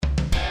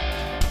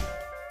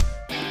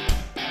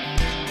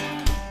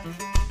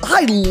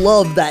I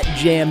love that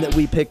jam that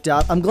we picked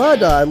out. I'm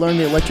glad I learned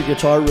the electric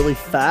guitar really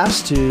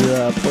fast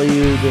to play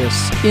you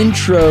this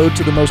intro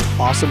to the most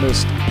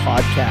awesomest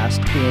podcast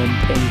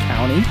in Payne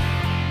County.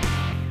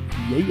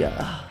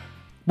 Yeah.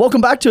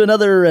 Welcome back to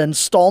another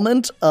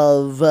installment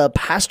of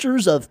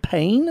Pastors of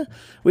Payne.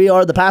 We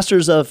are the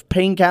pastors of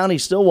Payne County,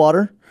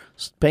 Stillwater.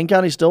 Payne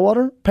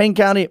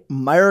County,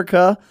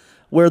 America,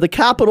 where the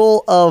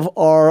capital of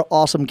our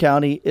awesome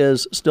county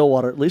is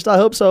Stillwater. At least I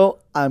hope so.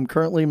 I'm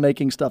currently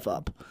making stuff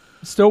up.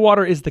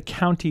 Stillwater is the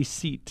county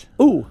seat.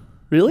 Ooh,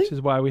 really? Which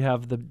is why we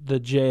have the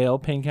jail,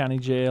 Payne County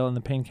Jail, and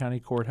the Payne County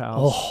Courthouse.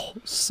 Oh,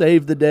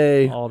 save the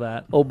day. All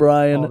that.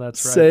 O'Brien,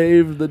 that's right.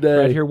 Save the day.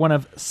 Right here, one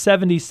of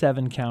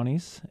 77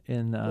 counties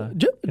in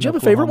Do you have a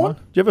favorite one?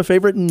 Do you have a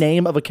favorite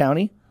name of a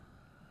county?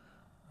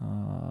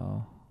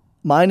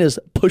 Mine is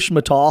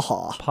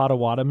Pushmataha.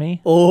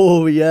 Potawatomi.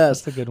 Oh,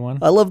 yes. That's a good one.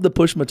 I love the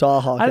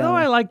Pushmataha County. I know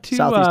I like, too,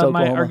 Southeast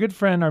Oklahoma. our good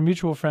friend, our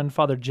mutual friend,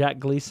 Father Jack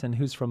Gleason,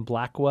 who's from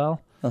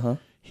Blackwell. Uh-huh.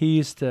 He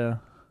used to,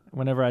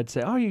 whenever I'd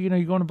say, you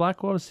going to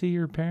Blackwell to see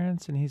your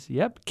parents? And he's,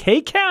 yep,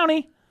 K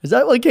County. Is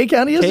that what K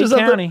County is?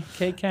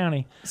 K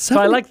County. So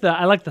I like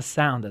the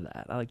sound of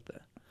that. I like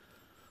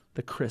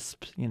the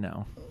crisp,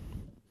 But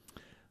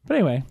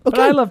anyway, okay.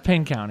 But I love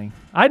Payne County.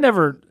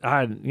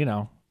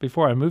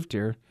 Before I moved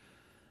here,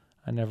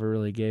 I never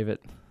really gave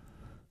it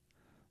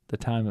the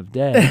time of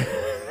day.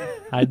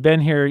 I'd been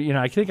here,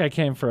 I think I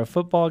came for a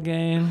football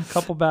game, a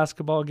couple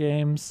basketball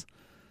games.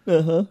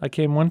 Uh-huh. I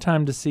came one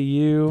time to see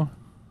you.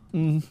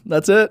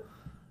 That's it.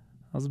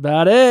 That was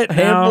about it. A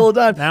handful of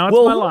times. Now it's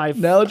my life.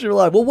 Now it's your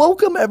life. Well,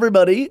 welcome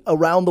everybody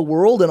around the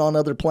world and on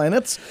other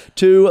planets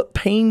to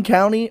Payne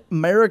County,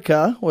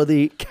 America, where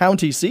the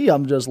county seat,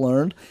 I've just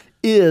learned,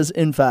 is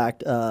in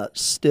fact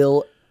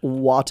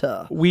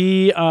Stillwater.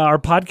 Our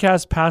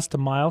podcast passed a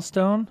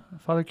milestone,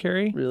 Father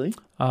Carey. Really?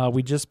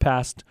 We just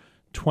passed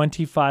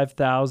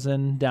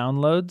 25,000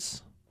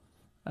 downloads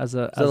as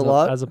a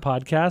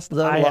podcast. Is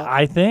that a lot?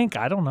 I think.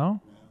 I don't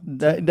know.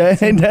 Dang.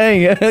 Seems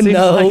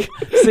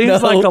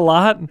like a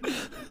lot.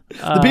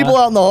 The people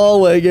out in the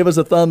hallway gave us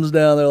a thumbs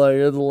down. They're like,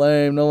 it's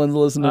lame. No one's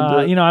listening to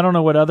it. I don't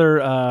know what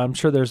other, I'm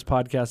sure there's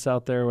podcasts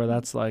out there where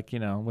that's like,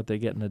 what they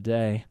get in a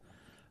day.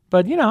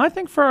 But, I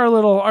think for our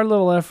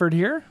little effort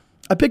here.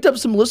 I picked up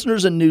some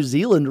listeners in New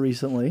Zealand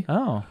recently.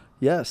 Oh.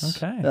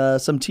 Yes. Okay.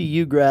 Some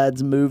TU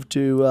grads moved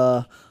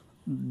to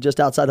just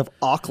outside of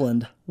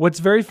Auckland. What's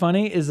very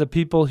funny is the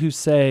people who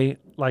say,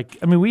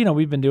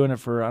 we've been doing it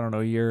for,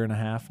 a year and a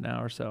half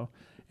now or so.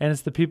 And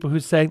it's the people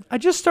who say, I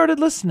just started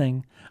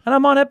listening and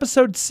I'm on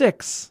episode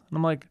 6. And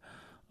I'm like,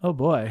 oh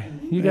boy,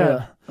 you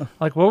got,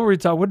 what were we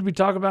talking? What did we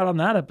talk about on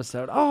that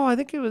episode? Oh, I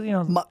think it was,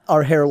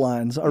 our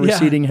hairlines, our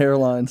receding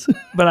hairlines.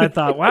 But I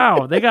thought,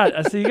 wow, you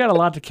got a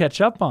lot to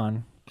catch up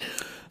on.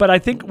 But I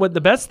think what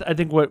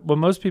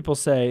most people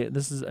say,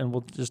 and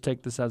we'll just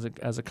take this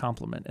as a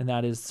compliment, and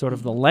that is sort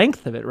of the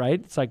length of it,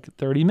 right? It's like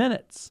 30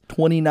 minutes.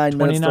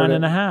 29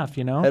 and a half,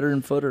 Header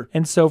and footer.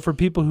 And so for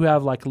people who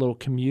have like a little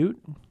commute,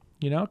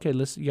 okay,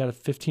 listen, you got a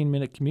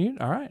 15-minute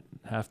commute. All right,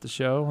 half the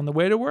show on the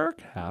way to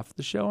work, half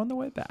the show on the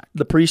way back.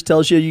 The priest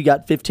tells you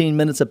got 15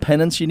 minutes of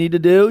penance you need to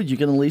do. You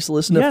can at least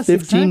listen to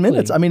 15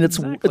 minutes. I mean, it's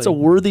a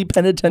worthy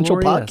penitential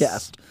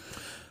podcast.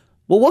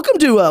 Well, welcome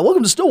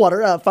to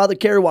Stillwater. Father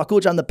Carey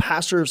Wakulich. I'm the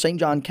pastor of St.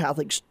 John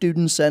Catholic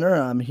Student Center.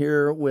 I'm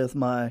here with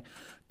my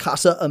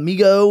casa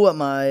amigo,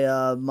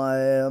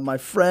 my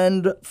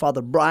friend,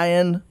 Father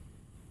Brian.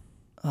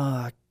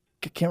 I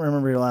can't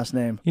remember your last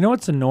name. You know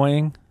what's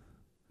annoying?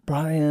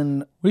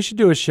 Brian. We should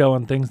do a show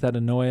on things that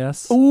annoy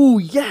us. Oh,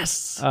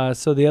 yes.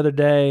 So the other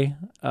day,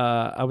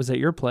 I was at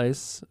your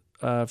place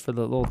for the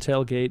little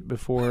tailgate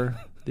before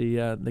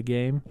the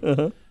game.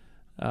 Uh-huh.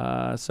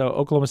 So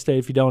Oklahoma State,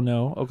 if you don't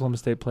know, Oklahoma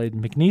State played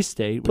McNeese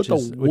State, which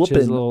is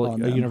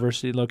a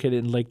university located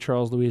in Lake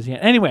Charles,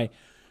 Louisiana. Anyway,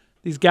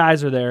 these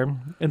guys are there,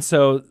 and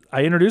so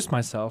I introduced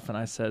myself, and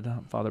I said,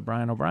 Father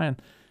Brian O'Brien.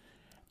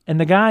 And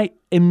the guy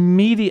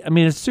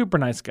a super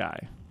nice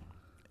guy,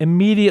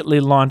 immediately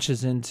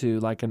launches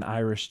into like an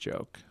Irish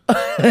joke.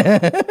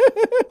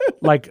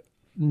 Like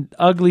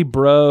ugly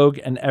brogue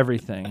and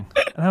everything.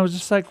 And I was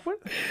just like, what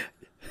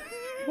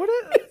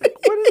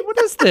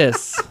is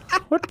this?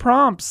 What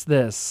prompts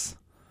this?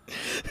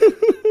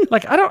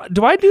 Like,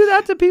 do I do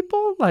that to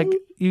people? Like,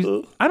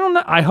 I don't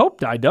know. I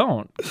hope I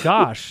don't.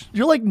 Gosh.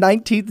 You're like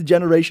 19th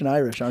generation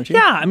Irish, aren't you?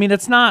 Yeah. I mean,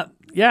 it's not,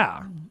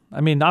 yeah.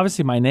 I mean,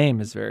 obviously my name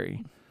is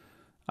very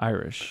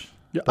Irish.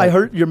 I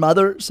heard your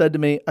mother said to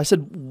me, I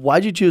said,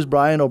 why'd you choose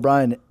Brian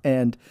O'Brien?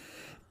 And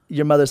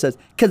your mother says,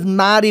 because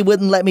Marty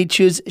wouldn't let me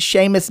choose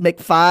Seamus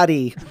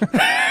McFaddy.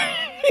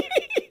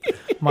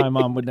 My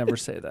mom would never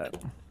say that.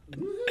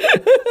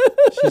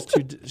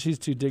 She's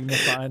too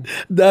dignified.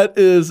 That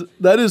is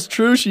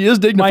true. She is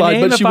dignified, my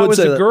name, but she if would I was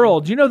say a that. girl,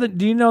 do you know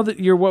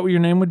what your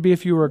name would be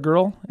if you were a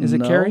girl? Is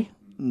it Carrie?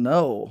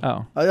 No.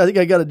 Oh. I think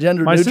I got a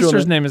gender My neutral.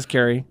 sister's name is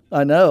Carrie.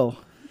 I know.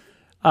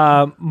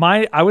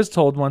 I was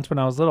told once when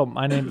I was little,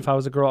 my name, if I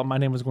was a girl, my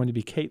name was going to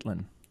be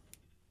Caitlin.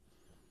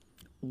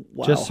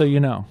 Wow. Just so you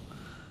know.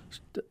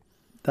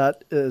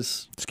 That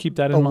is just keep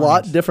that in mind. A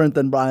lot different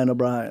than Brian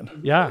O'Brien.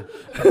 Yeah,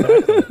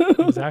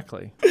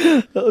 exactly.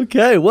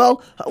 Okay,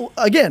 well,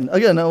 again,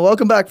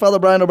 welcome back, Father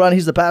Brian O'Brien.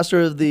 He's the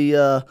pastor of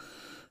the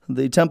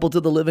Temple to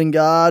the Living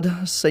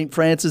God, St.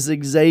 Francis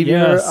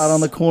Xavier, out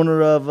on the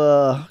corner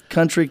of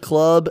Country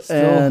Club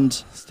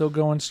still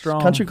going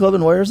strong. Country Club,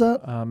 and where is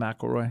that?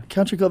 McElroy.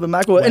 Country Club in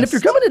McElroy. West. And if you're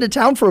coming into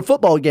town for a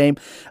football game,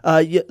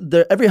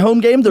 every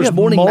home game there's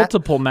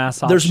multiple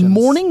mass options. There's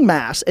morning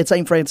mass at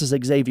St. Francis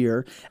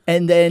Xavier,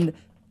 and then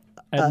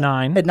at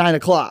 9. At 9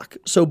 o'clock.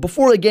 So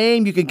before a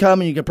game, you can come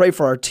and you can pray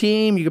for our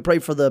team. You can pray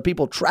for the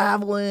people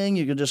traveling.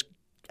 You can just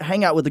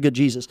hang out with the good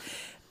Jesus.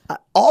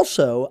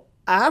 Also,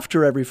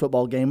 after every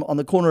football game, on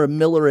the corner of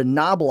Miller and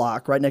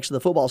Knobloch, right next to the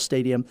football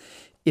stadium,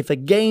 if a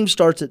game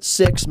starts at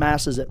 6,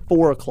 mass is at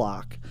 4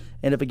 o'clock.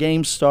 And if a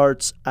game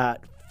starts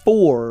at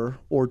 4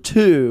 or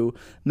 2,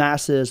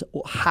 mass is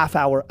half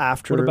hour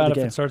after the game. What about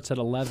if it starts at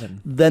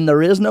 11? Then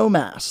there is no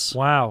mass.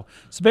 Wow.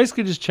 So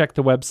basically just check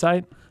the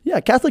website. Yeah,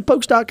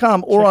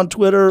 CatholicPokes.com or on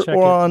Twitter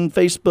or on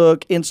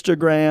Facebook,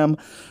 Instagram,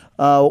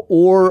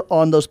 or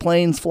on those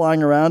planes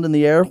flying around in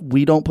the air.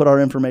 We don't put our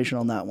information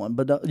on that one,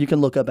 but you can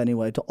look up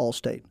anyway to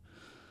Allstate.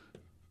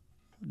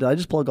 Did I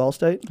just plug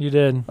Allstate? You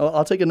did.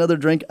 I'll take another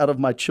drink out of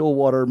my chill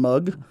water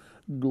mug.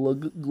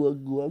 Glug,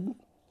 glug, glug.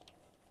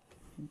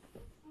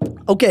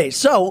 Okay,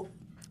 so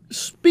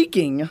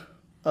speaking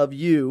of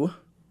you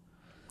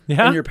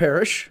and your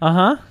parish,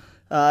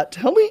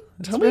 tell me,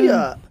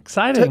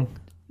 exciting.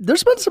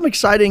 There's been some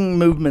exciting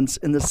movements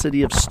in the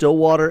city of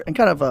Stillwater and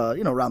kind of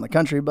around the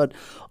country, but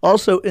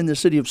also in the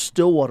city of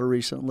Stillwater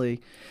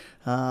recently.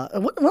 Why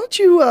don't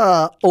you,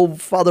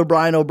 Father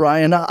Brian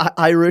O'Brien,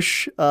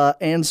 Irish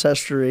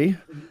ancestry,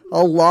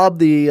 I'll lob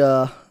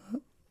the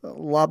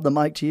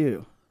mic to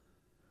you.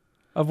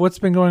 Of what's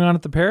been going on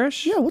at the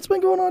parish? Yeah, what's been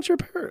going on at your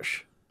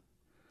parish?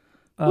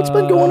 What's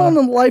been going on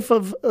in the life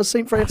of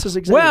St. Francis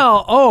Xavier?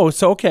 Well,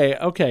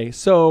 okay.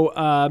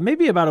 So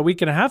maybe about a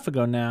week and a half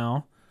ago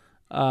now,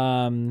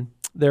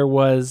 there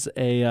was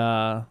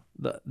the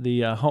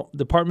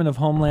Department of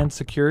Homeland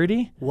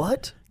Security.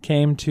 What?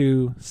 Came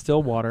to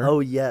Stillwater. Oh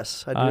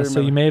yes, I do remember.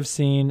 So you may have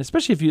seen,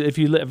 especially if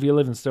you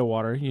live in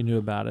Stillwater, you knew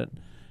about it,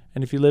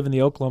 and if you live in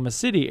the Oklahoma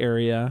City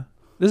area,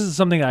 this is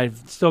something I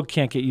still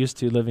can't get used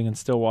to living in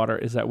Stillwater.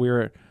 Is that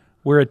we're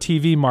a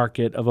TV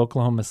market of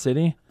Oklahoma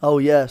City. Oh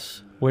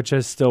yes, which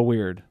is still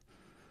weird.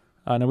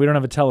 No, we don't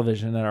have a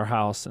television at our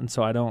house, and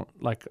so I don't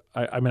like.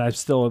 I'm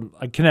still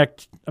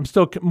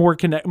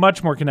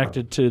much more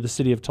connected to the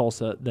city of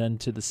Tulsa than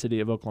to the city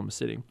of Oklahoma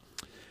City.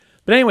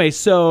 But anyway,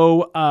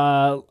 so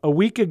a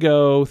week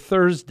ago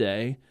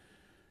Thursday,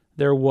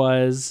 there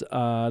was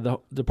the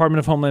Department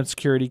of Homeland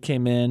Security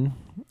came in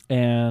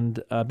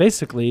and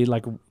basically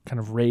like kind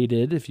of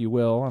raided, if you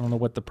will. I don't know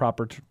what the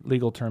proper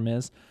legal term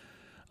is.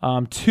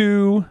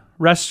 2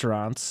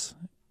 restaurants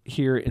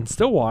here in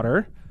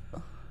Stillwater.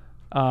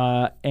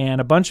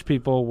 And a bunch of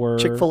people were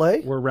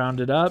Chick-fil-A? Were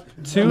rounded up.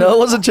 No, it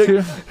wasn't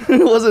It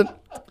wasn't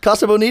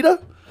Casa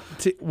Bonita?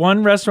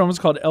 One restaurant was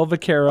called El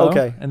Vaquero,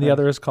 okay, and the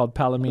other is called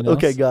Palominos.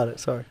 Okay, got it.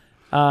 Sorry.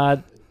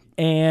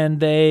 And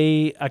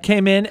they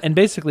came in and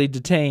basically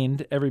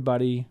detained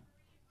everybody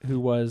who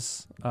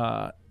was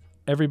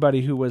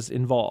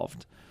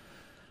involved.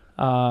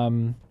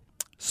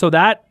 So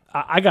that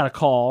I got a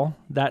call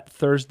that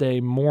Thursday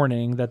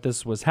morning that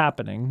this was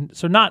happening.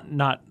 So not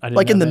I didn't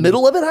like in the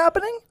middle of it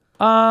happening.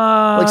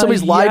 Like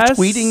somebody's live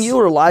tweeting you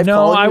or live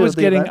calling you? No, I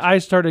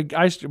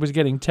was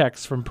getting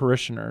texts from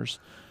parishioners.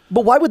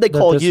 But why would they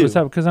call you?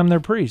 Because I'm their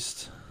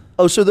priest.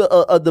 Oh, so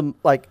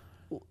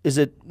is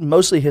it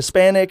mostly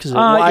Hispanics? Is it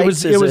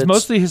whites? It was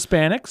mostly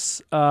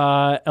Hispanics,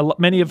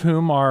 many of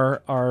whom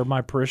are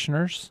my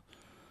parishioners.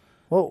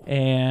 Whoa!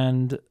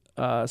 And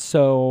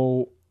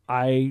so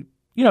you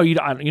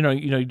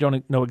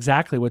don't know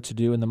exactly what to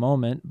do in the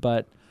moment,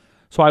 but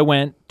so I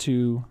went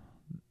to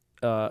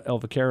El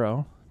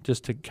Vaquero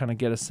just to kind of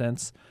get a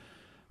sense.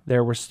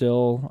 There were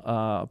still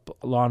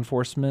law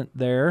enforcement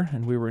there,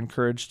 and we were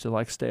encouraged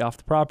to stay off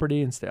the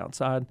property and stay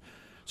outside.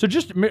 So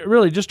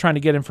really just trying to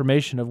get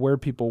information of where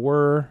people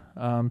were,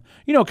 kind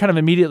of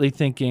immediately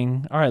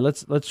thinking, all right,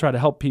 let's try to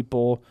help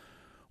people.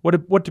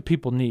 What do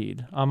people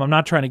need? I'm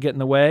not trying to get in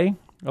the way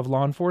of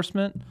law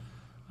enforcement,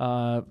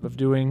 of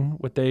doing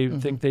what they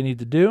think they need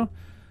to do,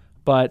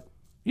 but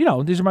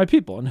these are my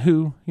people, and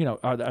who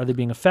are they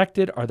being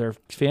affected? Are their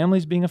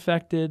families being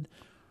affected?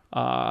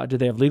 Do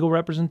they have legal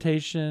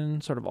representation?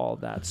 Sort of all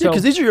of that. Yeah,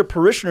 because these are your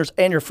parishioners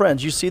and your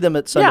friends. You see them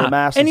at Sunday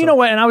Mass. And you know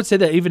what? And I would say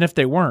that even if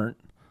they weren't,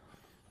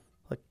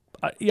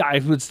 I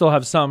would still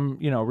have some,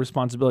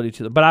 responsibility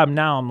to them. But I'm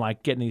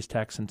getting these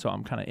texts, and so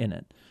I'm kind of in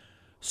it.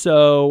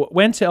 So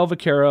went to El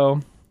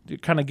Vaquero to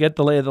kind of get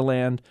the lay of the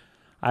land.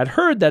 I'd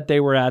heard that they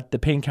were at the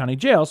Payne County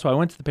Jail, so I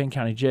went to the Payne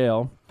County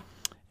Jail,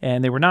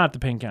 and they were not at the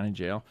Payne County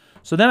Jail.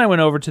 So then I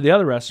went over to the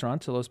other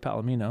restaurant, to Los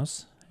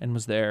Palominos, and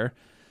was there.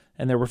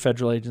 And there were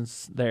federal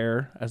agents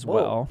there as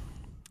well.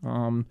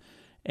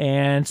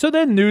 And so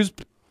then news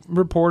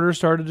reporters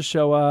started to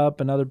show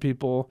up and other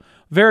people.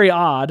 Very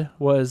odd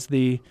was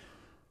the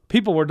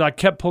people were like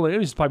kept pulling. It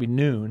was probably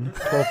noon,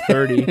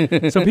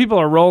 12:30. So people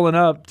are rolling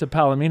up to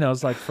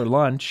Palomino's like for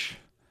lunch.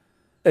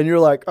 And you're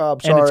like, oh, I'm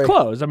sorry. And it's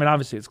closed. I mean,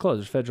 obviously it's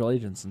closed. There's federal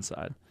agents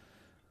inside.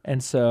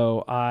 And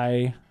so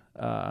I'm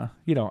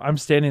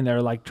standing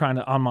there like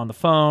I'm on the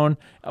phone.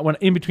 When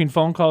in between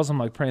phone calls, I'm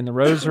like praying the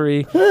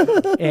rosary.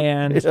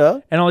 and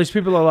all these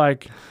people are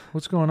like,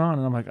 what's going on?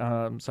 And I'm like,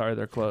 I'm sorry,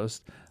 they're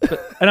closed.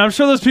 And I'm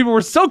sure those people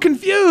were so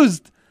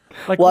confused.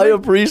 Like, why a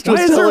priest was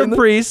telling them? Why is there a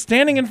priest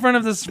standing in front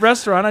of this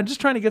restaurant? I'm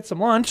just trying to get some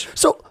lunch.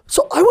 So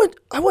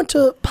I went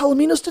to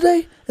Palomino's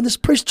today, and this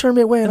priest turned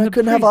me away, and I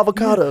couldn't have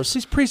avocados.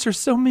 These priests are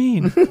so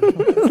mean.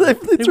 they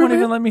won't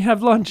even let me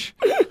have lunch.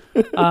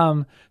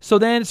 So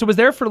was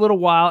there for a little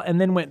while, and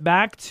then went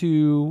back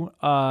to.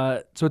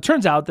 So it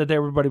turns out that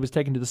everybody was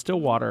taken to the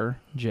Stillwater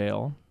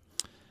jail,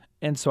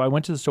 and so I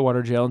went to the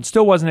Stillwater jail, and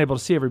still wasn't able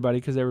to see everybody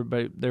because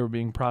they were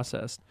being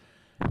processed.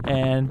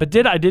 But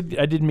I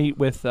did meet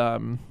with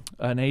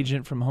an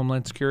agent from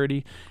Homeland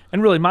Security,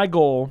 and really my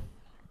goal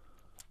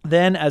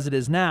then, as it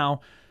is now,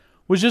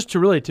 was just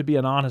to be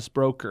an honest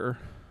broker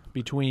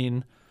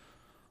between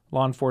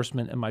law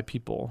enforcement and my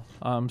people.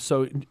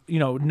 So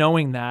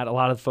knowing that a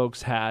lot of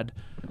folks had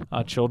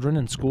children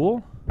in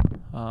school,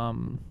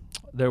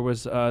 there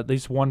was at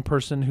least one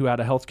person who had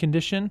a health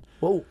condition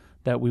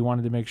that we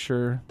wanted to make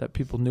sure that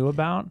people knew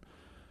about,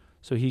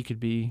 so he could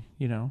be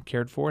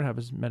cared for and have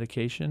his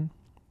medication.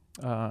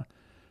 So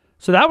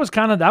that was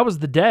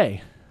the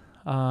day,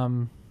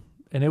 and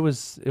it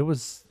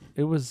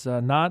was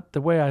not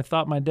the way I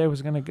thought my day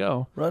was going to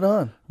go. Right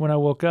on. When I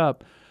woke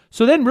up.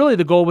 So then really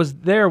the goal was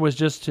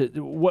just to,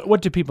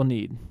 what do people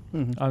need?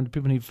 Mm-hmm. Do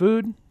people need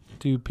food?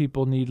 Do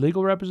people need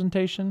legal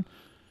representation?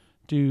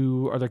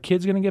 Are their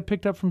kids going to get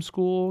picked up from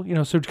school?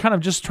 So kind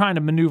of just trying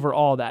to maneuver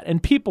all that.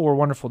 And people were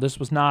wonderful. This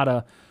was not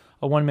a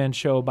one-man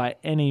show by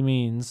any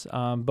means.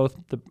 Both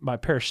my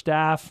parish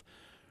staff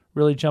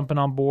really jumping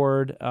on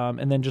board,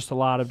 and then just a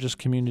lot of just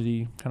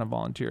community kind of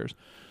volunteers.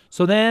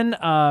 So then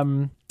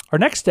our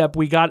next step,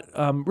 we got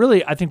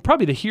really, I think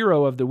probably the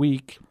hero of the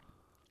week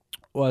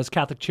was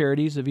Catholic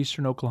Charities of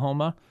Eastern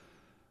Oklahoma,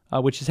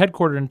 which is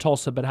headquartered in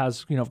Tulsa, but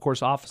has, of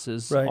course,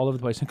 offices all over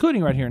the place,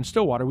 including right here in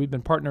Stillwater. We've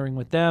been partnering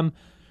with them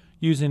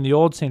using the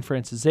old St.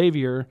 Francis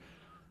Xavier,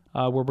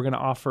 where we're going to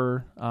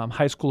offer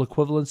high school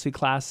equivalency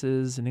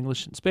classes in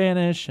English and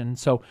Spanish. And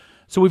so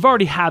we've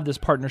already had this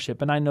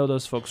partnership, and I know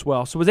those folks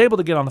well. So I was able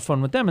to get on the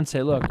phone with them and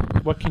say, look,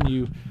 what do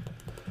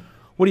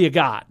you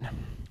got?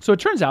 So it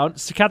turns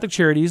out Catholic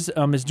Charities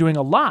is doing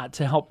a lot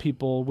to help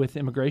people with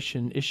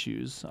immigration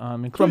issues,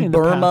 including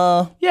from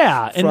Burma,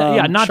 not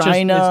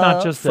China, it's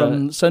not just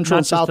from Central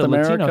and South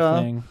America,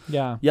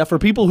 thing. for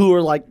people who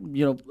are like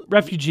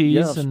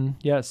refugees and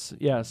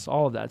yes,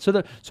 all of that.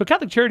 So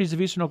Catholic Charities of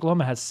Eastern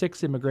Oklahoma has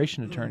 6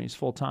 immigration attorneys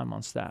full time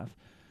on staff.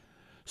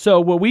 So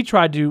what we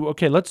tried to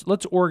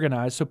let's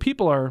organize so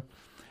people are,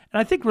 and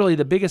I think really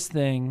the biggest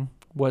thing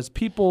was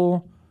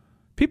people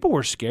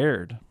were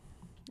scared.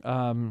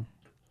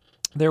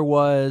 There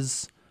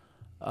was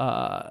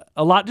a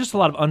lot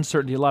of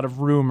uncertainty, a lot of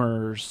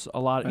rumors, a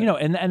lot,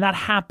 and that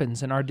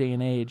happens in our day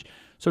and age.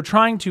 So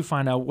trying to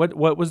find out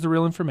what was the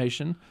real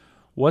information,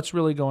 what's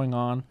really going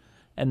on,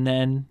 and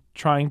then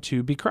trying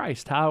to be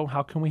Christ.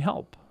 How can we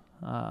help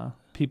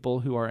people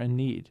who are in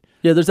need?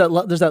 Yeah, there's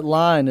that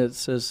line that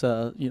says,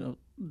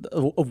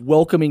 of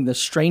welcoming the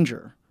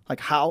stranger.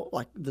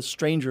 Like the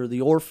stranger,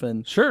 the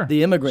orphan,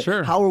 the immigrant.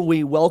 Sure. How are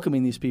we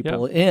welcoming these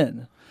people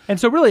in? And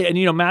so really,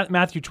 and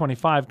Matthew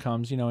 25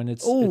 comes, and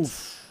it's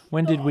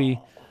when did we...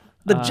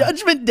 The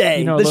judgment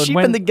day, the Lord, sheep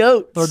and the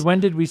goats. Lord, when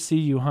did we see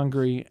you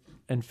hungry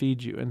and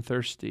feed you, and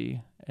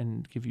thirsty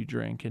and give you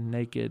drink, and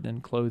naked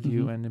and clothe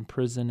you, and in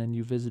prison and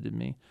you visited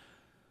me?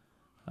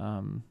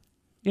 And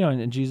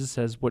Jesus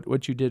says,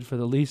 what you did for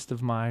the least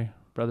of my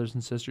brothers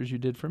and sisters, you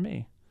did for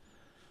me.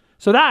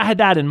 So I had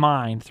that in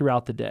mind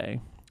throughout the day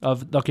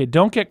of,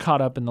 don't get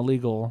caught up in the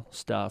legal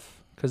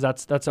stuff, because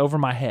that's over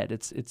my head.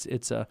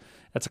 It's a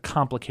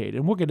complicated,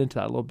 and we'll get into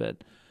that a little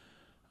bit.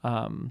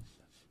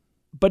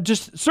 But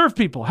just serve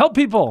people, help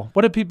people.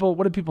 What do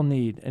people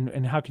need,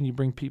 and how can you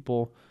bring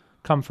people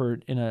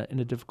comfort in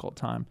a difficult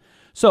time?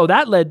 So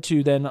that led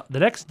to then the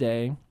next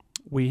day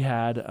we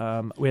had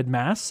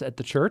mass at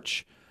the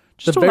church.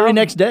 The very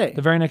next day,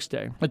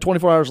 like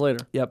 24 hours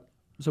later. Yep.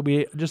 So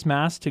we just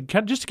mass to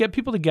get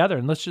people together,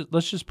 and let's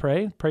just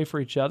pray for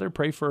each other,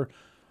 pray for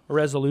a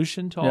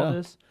resolution to all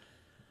this.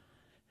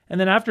 And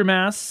then after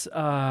Mass,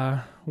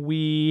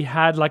 we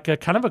had like a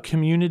kind of a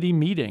community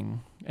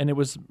meeting, and it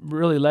was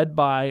really led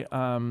by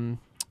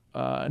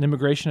an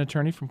immigration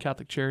attorney from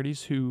Catholic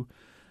Charities who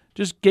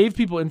just gave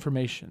people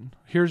information.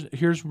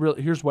 Here's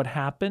what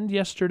happened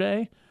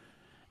yesterday,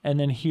 and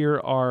then here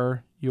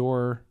are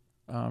your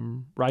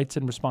rights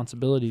and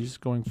responsibilities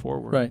going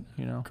forward. Right.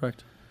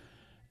 Correct.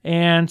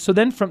 And so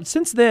then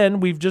since then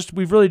we've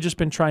really just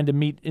been trying to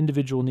meet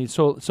individual needs.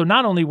 So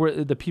not only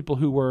were the people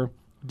who were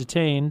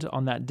detained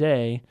on that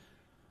day,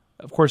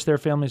 of course their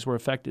families were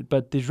affected,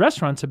 but these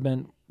restaurants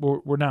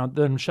were now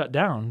then shut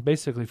down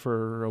basically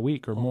for a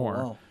week or more.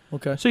 Wow.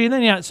 Okay. So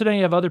then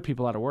you have other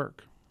people out of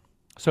work,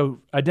 So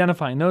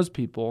identifying those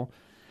people,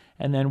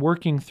 and then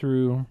working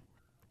through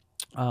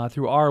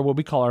our what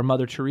we call our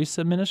Mother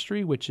Teresa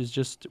ministry, which is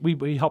just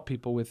we help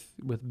people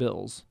with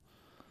bills,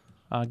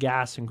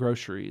 gas and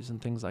groceries and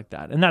things like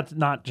that. And that's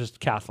not just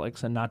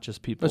Catholics and not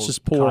just people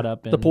caught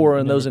up in the poor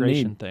and those in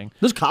need. Thing.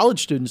 There's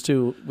college students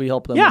too. We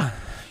help them.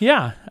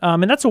 Yeah.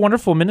 And that's a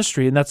wonderful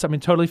ministry, and that's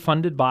totally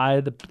funded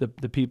by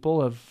the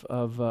people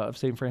of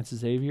St. Francis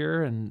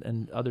Xavier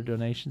and other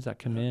donations that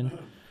come in.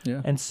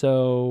 Yeah. And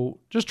so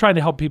just trying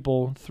to help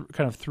people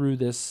kind of through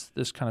this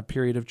kind of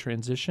period of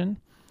transition.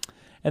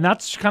 And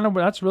that's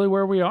really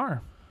where we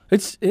are.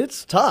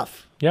 It's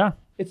tough. Yeah.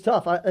 It's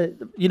tough.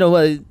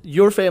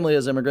 Your family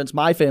is immigrants.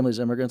 My family's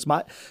immigrants.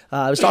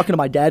 I was talking to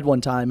my dad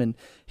one time, and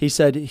he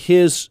said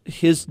his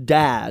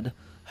dad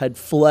had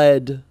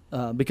fled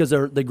because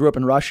they grew up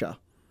in Russia.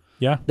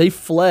 Yeah. They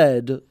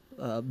fled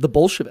the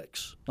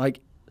Bolsheviks,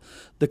 like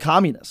the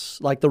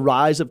communists, like the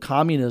rise of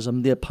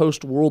communism, the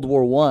post-World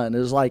War I.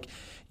 Is like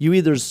you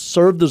either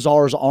serve the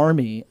Tsar's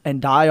army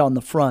and die on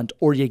the front,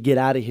 or you get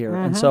out of here.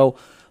 And so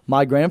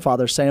my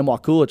grandfather, Sam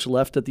Wakulich,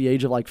 left at the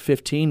age of like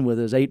 15 with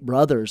his 8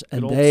 brothers.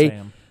 And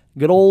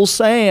good old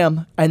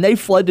Sam. And they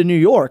fled to New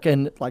York.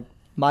 And like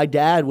my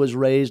dad was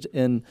raised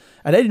in,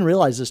 and I didn't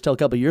realize this till a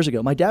couple of years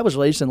ago, my dad was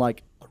raised in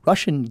like a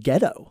Russian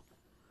ghetto.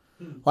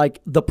 Like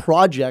the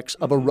projects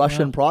of a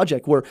Russian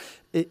project where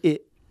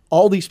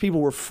all these people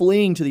were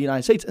fleeing to the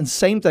United States. And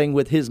same thing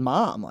with his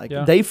mom.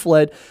 They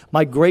fled.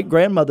 My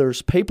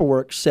great-grandmother's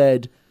paperwork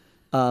said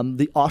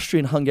the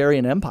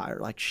Austrian-Hungarian Empire.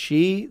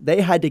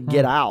 They had to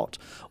get out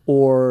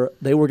or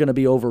they were going to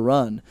be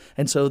overrun.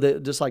 And so they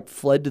just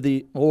fled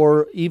to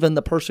or even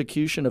the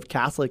persecution of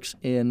Catholics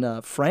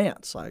in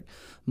France. Like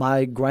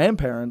my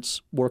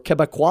grandparents were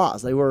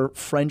Quebecois. They were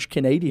French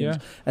Canadians.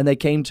 And they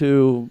came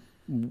to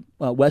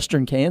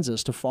western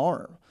Kansas to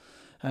farm.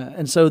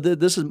 And so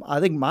this is, I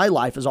think my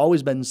life has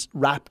always been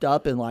wrapped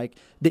up in like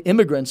the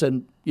immigrants,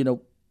 and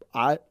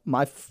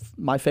my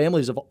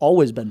families have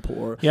always been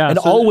poor and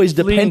so always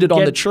depended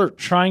on the church.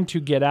 Trying to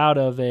get out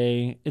of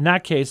in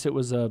that case, it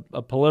was a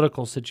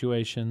political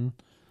situation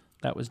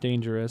that was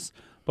dangerous.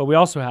 But we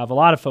also have a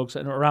lot of folks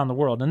around the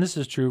world, and this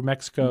is true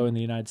Mexico and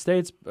the United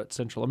States, but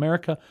Central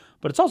America,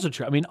 but it's also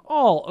true,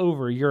 all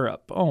over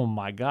Europe. Oh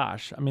my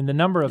gosh. The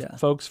number of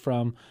folks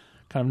from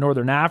kind of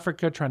Northern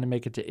Africa trying to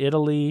make it to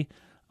Italy,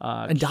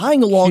 and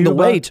dying along the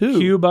way too.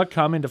 Cuba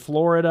coming to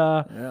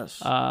Florida.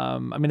 Yes.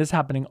 It's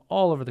happening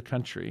all over the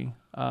country.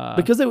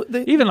 Because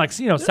they even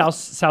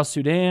South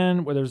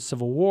Sudan, where there's a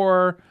civil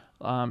war.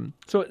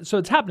 So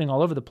it's happening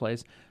all over the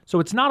place. So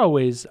it's not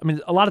always.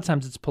 A lot of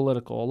times it's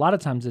political. A lot of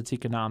times it's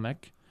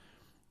economic.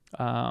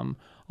 A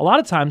lot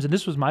of times, and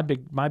this was my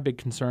big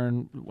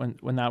concern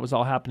when that was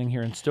all happening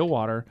here in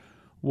Stillwater,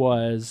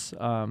 was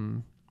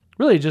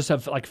really just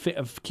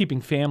of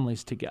keeping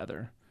families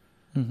together.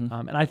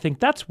 Mm-hmm. And I think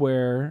that's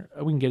where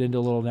we can get into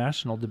a little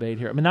national debate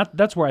here.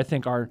 That's where I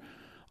think our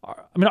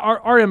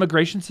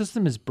immigration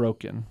system is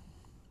broken,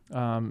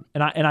 and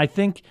I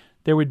think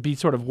there would be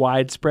sort of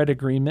widespread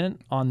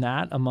agreement on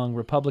that among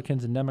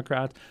Republicans and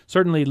Democrats.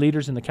 Certainly,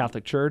 leaders in the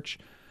Catholic Church,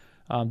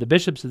 the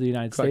bishops of the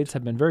United States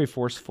have been very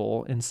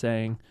forceful in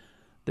saying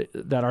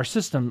that our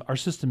system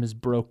is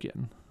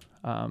broken.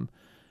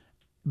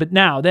 But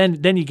now,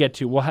 then you get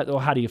to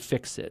how do you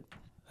fix it?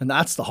 And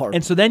that's the hard.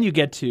 And so then you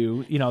get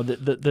to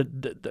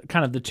the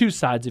kind of the two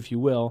sides, if you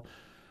will,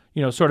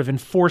 sort of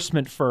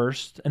enforcement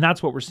first, and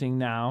that's what we're seeing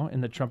now in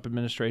the Trump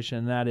administration.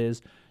 And that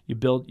is you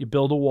build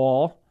a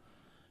wall,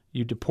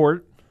 you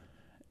deport,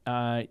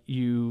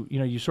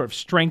 you sort of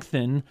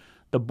strengthen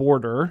the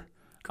border,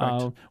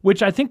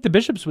 which I think the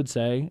bishops would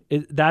say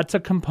that's a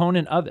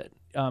component of it.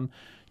 The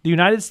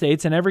United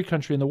States and every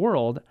country in the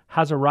world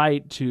has a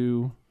right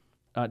to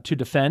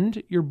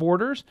defend your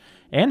borders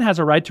and has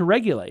a right to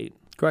regulate.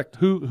 Correct.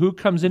 Who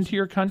comes into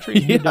your country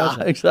and who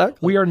doesn't. Exactly.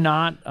 We are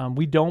not,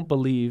 we don't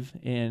believe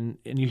in,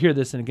 and you hear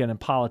this again in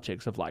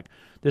politics of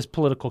this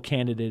political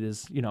candidate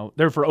is,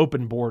 they're for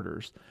open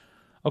borders.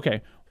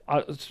 Okay,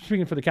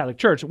 speaking for the Catholic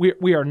Church,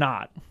 we are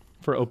not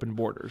for open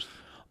borders.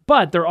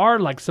 But there are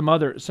some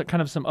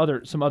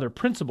other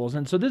principles.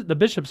 And so the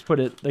bishops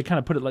they kind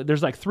of put it like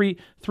there's three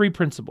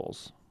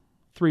principles.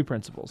 3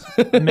 principles.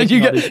 Can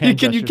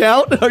you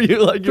count? Are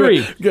you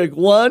 3? You're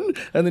 1,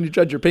 and then you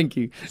touch your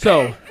pinky.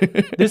 So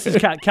this is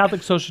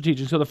Catholic social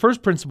teaching. So the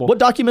first principle. What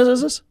document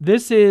is this?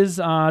 This is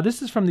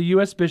from the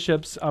U.S.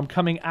 bishops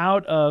coming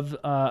out of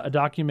a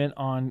document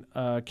on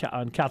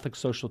Catholic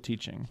social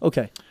teaching.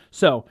 Okay.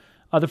 So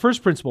the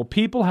first principle: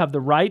 people have the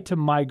right to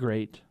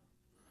migrate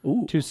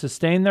to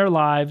sustain their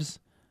lives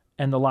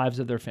and the lives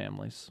of their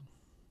families.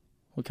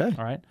 Okay.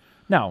 All right.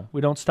 Now we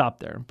don't stop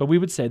there, but we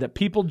would say that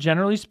people,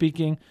 generally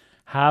speaking,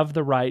 have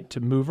the right to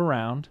move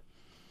around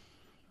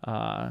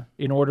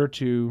in order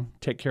to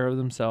take care of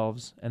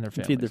themselves and their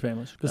families. Feed their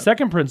families. The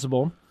second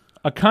principle,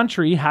 a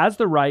country has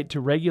the right to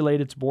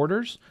regulate its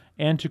borders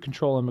and to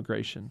control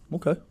immigration.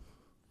 Okay.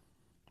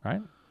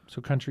 Right?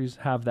 So countries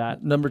have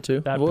that. Number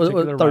 2. That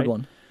particular third right.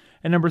 one.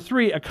 And number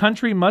 3, a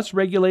country must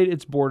regulate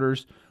its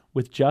borders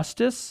with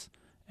justice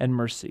and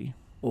mercy.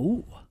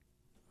 Ooh.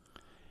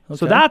 Okay.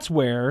 So that's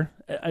where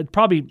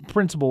probably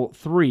principle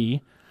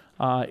 3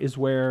 is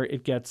where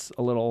it gets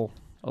a little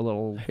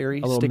hairy,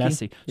 a little sticky.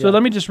 messy. Yeah. So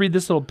let me just read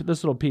this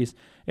little piece,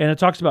 and it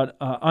talks about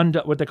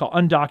what they call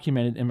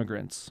undocumented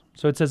immigrants.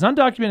 So it says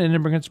undocumented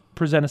immigrants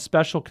present a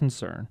special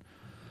concern.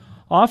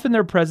 Often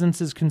their presence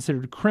is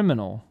considered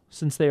criminal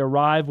since they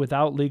arrive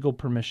without legal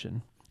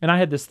permission. And I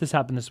had this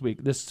happened this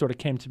week. This sort of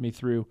came to me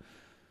through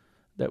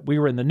that we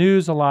were in the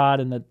news a lot,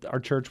 and that our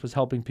church was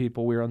helping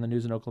people. We were on the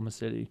news in Oklahoma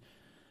City.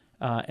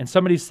 And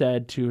somebody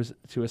said to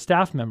a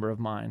staff member of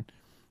mine,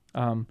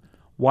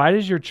 why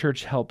does your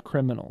church help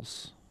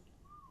criminals?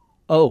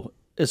 Oh,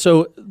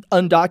 so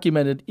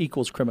undocumented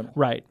equals criminal.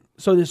 Right.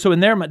 So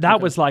in their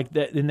was like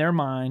that in their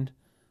mind,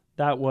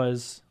 that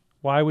was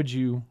why would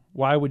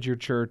your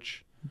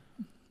church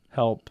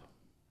help?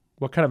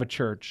 What kind of a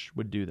church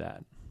would do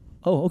that?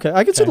 Oh, okay.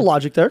 I can see the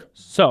logic there.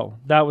 So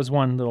that was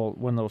one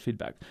little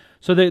feedback.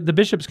 So the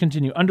bishops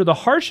continue. Under the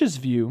harshest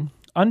view,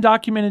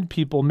 undocumented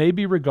people may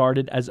be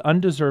regarded as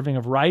undeserving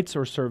of rights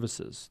or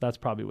services. That's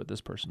probably what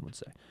this person would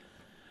say.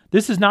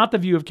 This is not the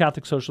view of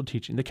Catholic social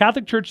teaching. The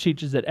Catholic Church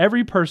teaches that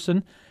every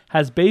person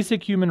has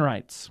basic human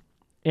rights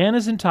and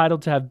is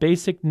entitled to have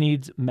basic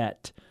needs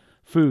met: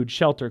 food,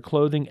 shelter,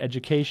 clothing,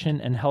 education,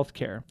 and health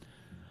care.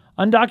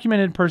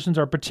 Undocumented persons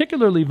are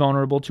particularly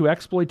vulnerable to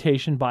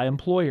exploitation by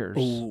employers.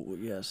 Oh,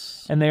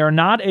 yes. And they are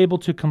not able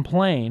to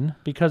complain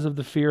because of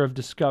the fear of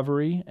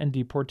discovery and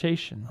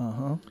deportation.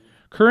 Uh-huh.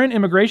 Current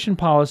immigration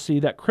policy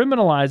that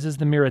criminalizes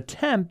the mere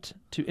attempt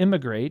to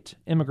immigrate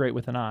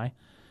with an I,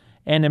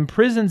 and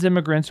imprisons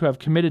immigrants who have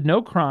committed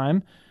no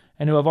crime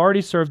and who have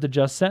already served a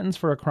just sentence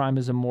for a crime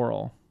is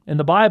immoral. In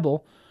the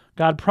Bible,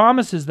 God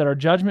promises that our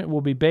judgment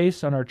will be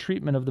based on our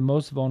treatment of the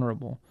most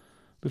vulnerable.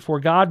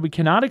 Before God, we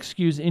cannot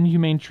excuse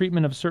inhumane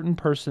treatment of certain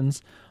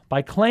persons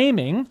by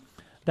claiming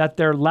that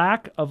their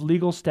lack of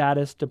legal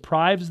status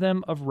deprives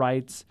them of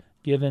rights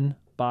given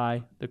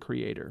by the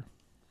Creator.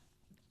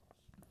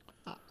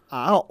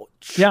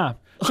 Ouch. Yeah.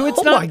 So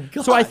it's my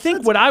God, so I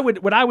think what I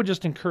would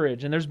just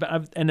encourage, and there's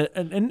been and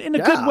in a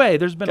good way,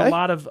 there's been a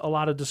lot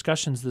of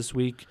discussions this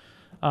week,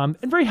 and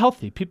very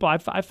healthy people.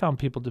 I've found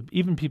people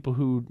even people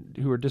who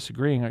are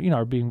disagreeing,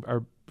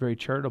 are very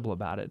charitable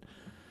about it.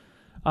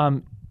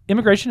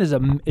 Immigration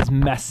is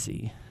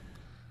messy.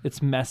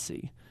 It's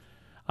messy.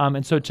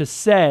 And so to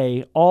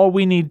say all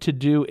we need to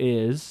do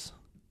is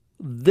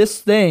this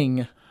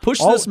thing, push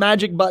this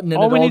magic button and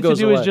all it we all need goes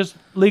to do away. is just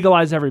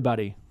legalize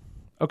everybody.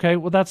 Okay,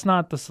 well that's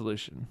not the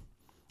solution.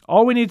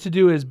 All we need to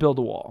do is build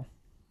a wall.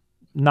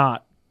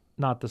 Not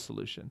the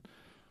solution.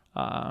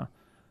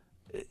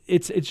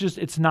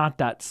 It's not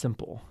that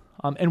simple.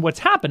 And what's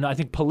happened, I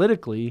think,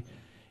 politically,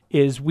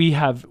 is we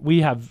have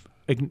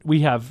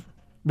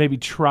maybe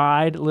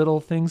tried little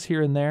things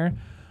here and there,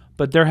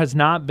 but there has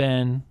not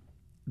been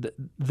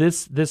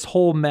this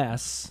whole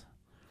mess.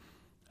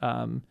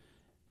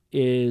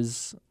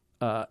 Is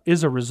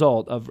a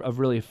result of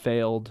really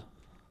failed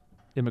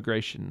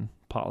immigration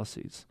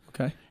policies.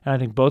 Okay. And I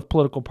think both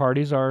political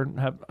parties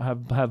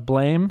have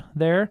blame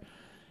there,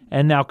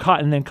 and now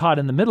caught in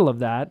the middle of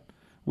that.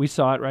 We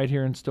saw it right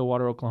here in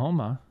Stillwater,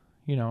 Oklahoma.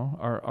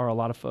 Are a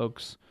lot of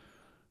folks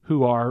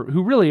who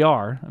really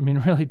are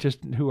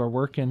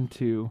working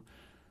to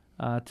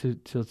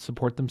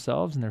support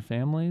themselves and their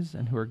families,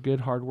 and who are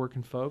good,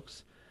 hardworking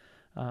folks,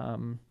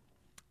 and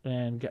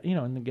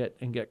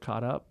get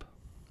caught up.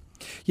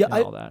 Yeah,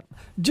 all that.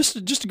 Just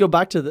to go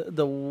back to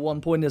the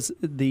one point is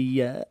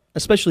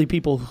especially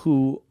people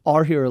who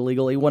are here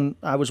illegally. When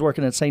I was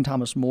working at St.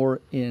 Thomas More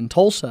in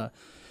Tulsa,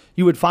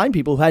 you would find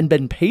people who hadn't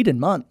been paid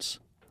in months.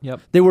 Yep.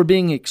 They were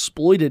being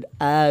exploited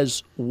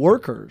as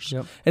workers.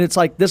 Yep. And it's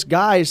like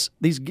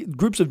these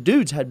groups of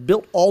dudes had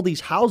built all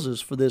these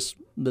houses for this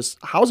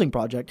housing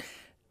project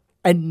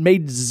and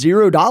made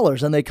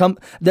 $0. And they come,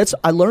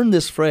 I learned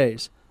this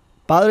phrase,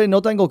 Padre, no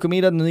tengo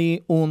comida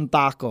ni un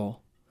taco.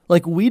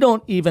 Like, we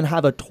don't even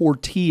have a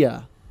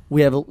tortilla.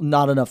 We have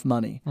not enough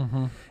money.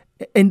 Mm-hmm.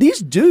 And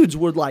these dudes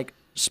would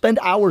spend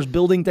hours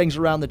building things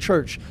around the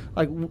church.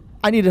 Like,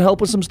 I needed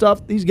help with some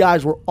stuff. These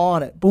guys were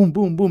on it. Boom,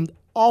 boom, boom.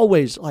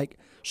 Always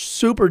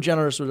super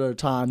generous with their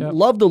time. Yep.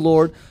 Love the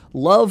Lord.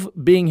 Love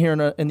being here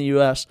in the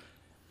U.S.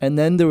 And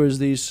then there was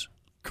these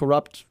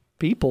corrupt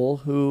people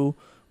who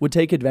would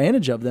take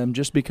advantage of them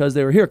just because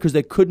they were here, because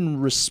they couldn't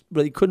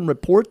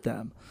report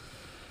them.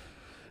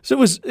 So it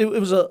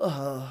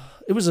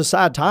was a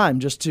sad time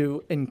just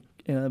to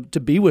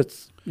be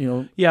with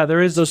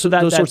there is those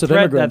sorts of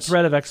threat, immigrants. That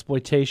threat of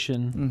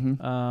exploitation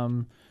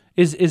Mm-hmm.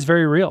 is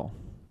very real.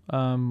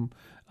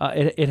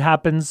 It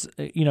happens,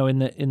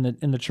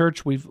 in the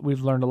church.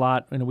 We've learned a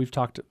lot. We've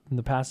talked in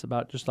the past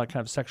about just kind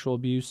of sexual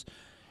abuse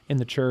in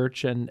the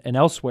church and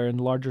elsewhere in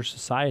the larger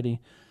society.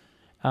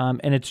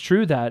 And it's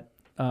true that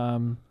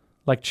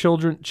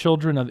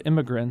children of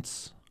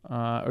immigrants,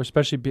 or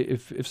especially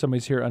if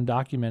somebody's here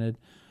undocumented,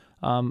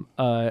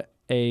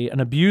 an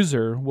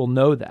abuser will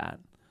know that,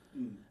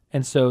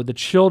 and so the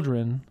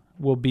children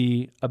will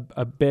be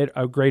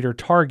a greater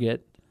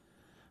target,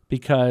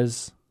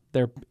 because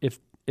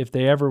if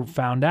they ever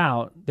found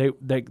out,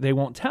 they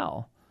won't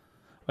tell.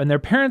 and their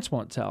parents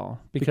won't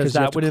tell because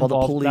that would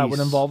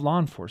involve law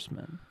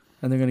enforcement.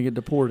 And they're going to get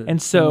deported. And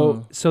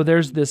so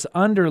there's this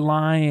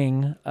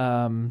underlying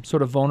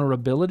sort of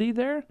vulnerability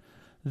there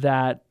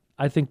that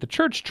I think the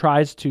church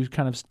tries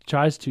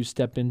to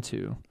step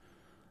into.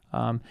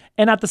 And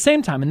at the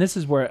same time, and this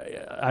is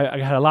where I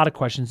had a lot of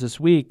questions this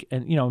week,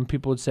 and and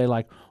people would say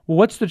like, well,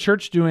 what's the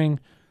church doing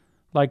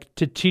like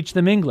to teach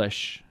them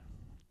English?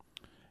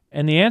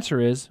 And the answer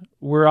is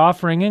we're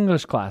offering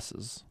English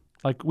classes.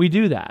 Like we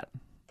do that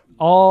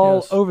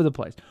all over the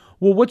place.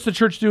 Well, what's the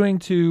church doing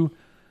to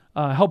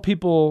help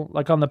people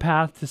like on the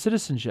path to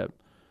citizenship?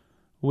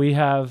 We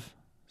have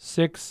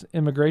 6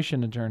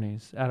 immigration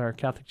attorneys at our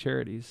Catholic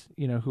Charities,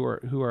 who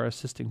are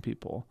assisting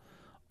people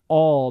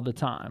all the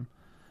time.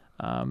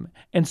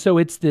 And so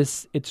it's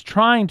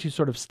trying to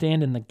sort of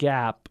stand in the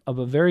gap of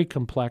a very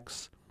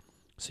complex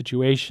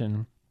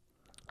situation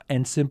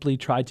and simply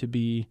try to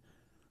be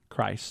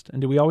Christ.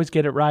 And do we always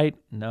get it right?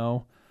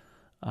 No.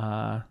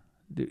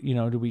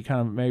 Do we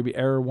kind of maybe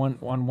err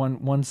on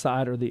one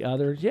side or the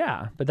other?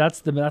 Yeah, but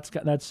that's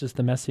just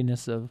the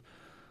messiness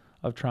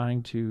of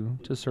trying to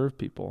serve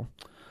people.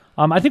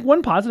 I think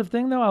one positive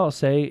thing though I'll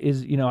say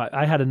is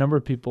I had a number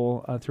of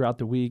people throughout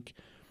the week.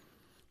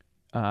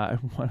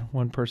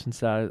 One person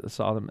said I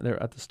saw them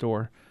there at the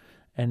store,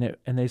 and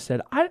they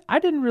said I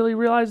didn't really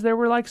realize there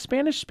were like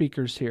Spanish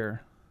speakers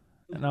here,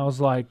 and I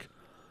was like,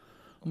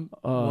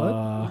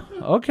 what?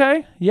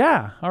 Okay,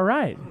 yeah, all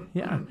right,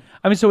 yeah.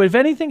 I mean, so if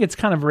anything, it's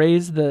kind of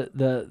raised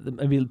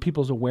the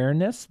people's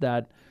awareness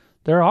that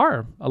there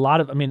are a lot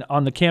of,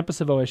 on the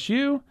campus of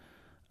OSU,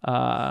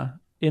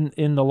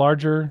 in the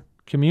larger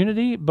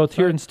community, both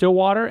here in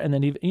Stillwater and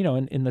then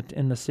even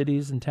in the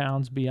cities and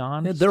towns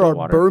beyond. Yeah, there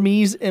are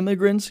Burmese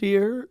immigrants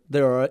here.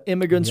 There are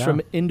immigrants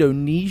from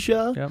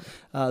Indonesia. Yep.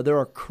 There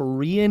are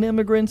Korean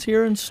immigrants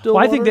here in Stillwater.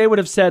 Well, I think they would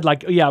have said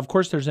like, yeah, of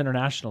course there's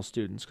international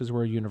students because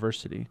we're a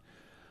university.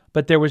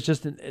 But there was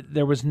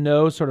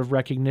no sort of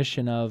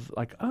recognition of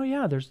like, oh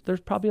yeah, there's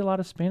probably a lot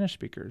of Spanish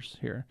speakers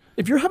here.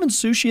 If you're having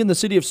sushi in the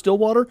city of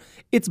Stillwater,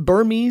 it's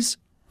Burmese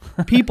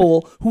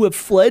people who have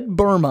fled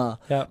Burma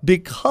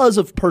because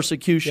of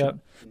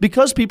persecution,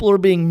 because people are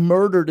being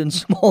murdered in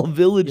small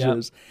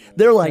villages.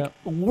 They're like,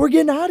 we're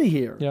getting out of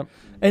here. Yep.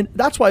 And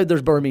that's why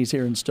there's Burmese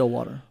here in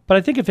Stillwater. But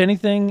I think if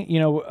anything,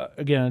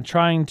 again,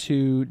 trying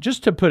to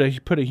just to put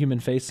a human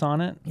face on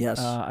it. Yes.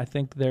 I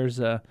think there's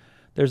a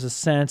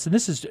sense, and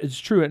it's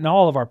true in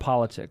all of our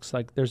politics.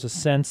 Like there's a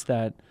sense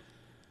that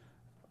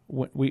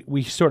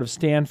we sort of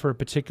stand for a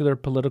particular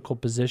political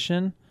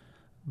position,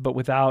 but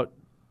without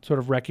sort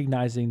of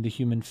recognizing the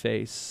human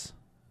face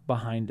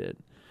behind it.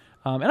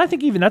 And I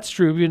think even that's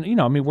true.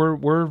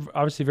 We're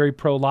obviously very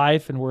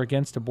pro-life and we're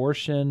against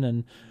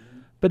abortion,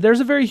 but there's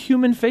a very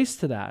human face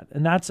to that,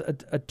 and that's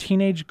a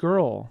teenage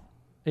girl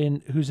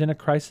who's in a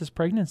crisis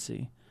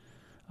pregnancy.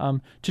 To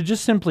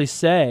just simply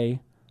say,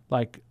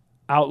 like,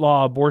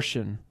 outlaw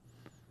abortion.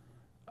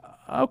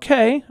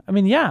 Okay,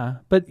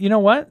 but you know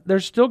what?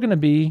 There's still going to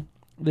be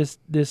this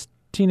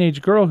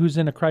teenage girl who's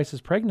in a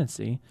crisis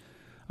pregnancy.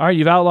 All right,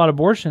 you've outlawed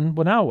abortion.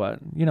 Well, now what?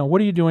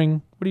 What are you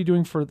doing? What are you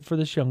doing for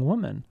this young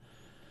woman?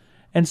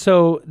 And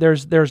so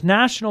there's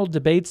national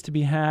debates to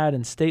be had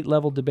and state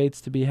level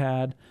debates to be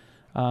had.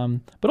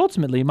 But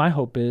ultimately, my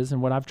hope is, and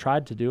what I've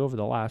tried to do over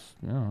the last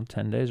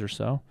 10 days or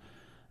so,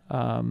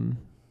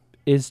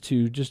 is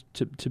to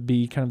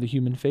be kind of the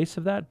human face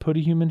of that, put a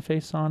human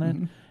face on it,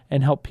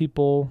 and help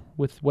people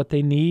with what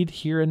they need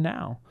here and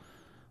now.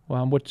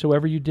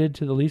 Whatsoever you did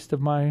to the least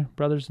of my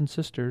brothers and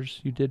sisters,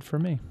 you did for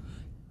me.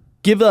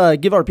 Give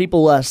our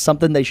people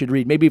something they should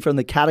read, maybe from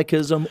the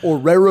Catechism or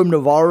Rerum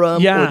Novarum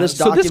or this document.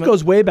 So this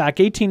goes way back.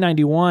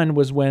 1891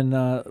 was when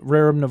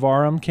Rerum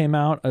Novarum came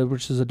out,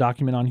 which is a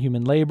document on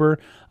human labor.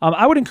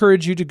 I would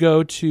encourage you to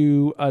go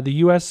to the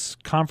U.S.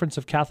 Conference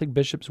of Catholic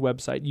Bishops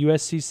website,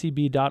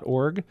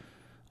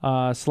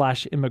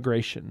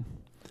 usccb.org/immigration.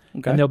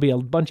 Okay. And there'll be a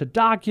bunch of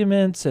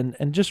documents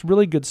and just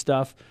really good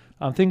stuff,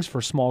 things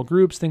for small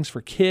groups, things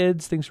for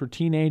kids, things for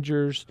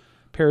teenagers,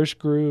 parish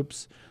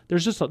groups.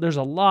 There's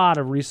a lot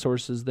of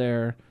resources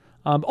there.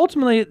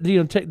 Ultimately,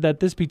 that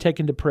this be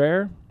taken to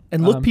prayer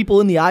and look people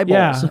in the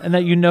eyeballs. Yeah, and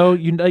that you know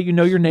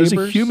your neighbors.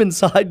 There's a human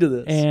side to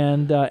this,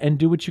 and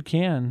do what you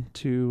can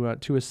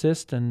to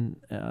assist and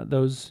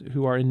those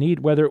who are in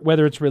need,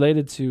 whether it's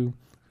related to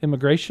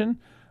immigration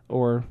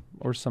or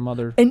some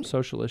other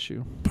social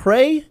issue.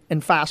 Pray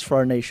and fast for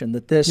our nation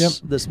that this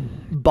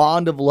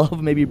bond of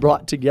love may be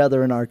brought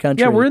together in our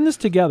country. Yeah, we're in this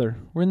together.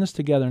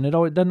 And it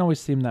doesn't always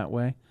seem that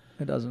way.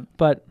 It doesn't.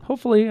 But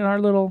hopefully, in our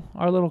little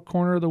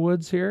corner of the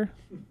woods here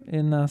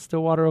in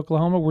Stillwater,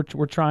 Oklahoma, we're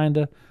trying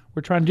to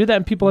do that,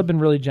 and people have been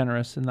really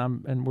generous,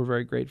 and we're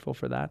very grateful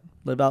for that.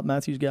 Live out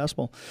Matthew's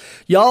gospel,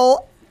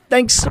 y'all.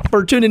 Thanks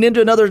for tuning in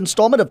to another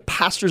installment of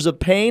Pastors of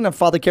Pain. I'm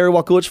Father Kerry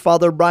Walkowicz,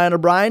 Father Brian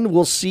O'Brien.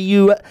 We'll see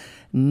you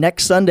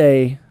next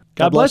Sunday.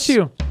 God bless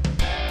you.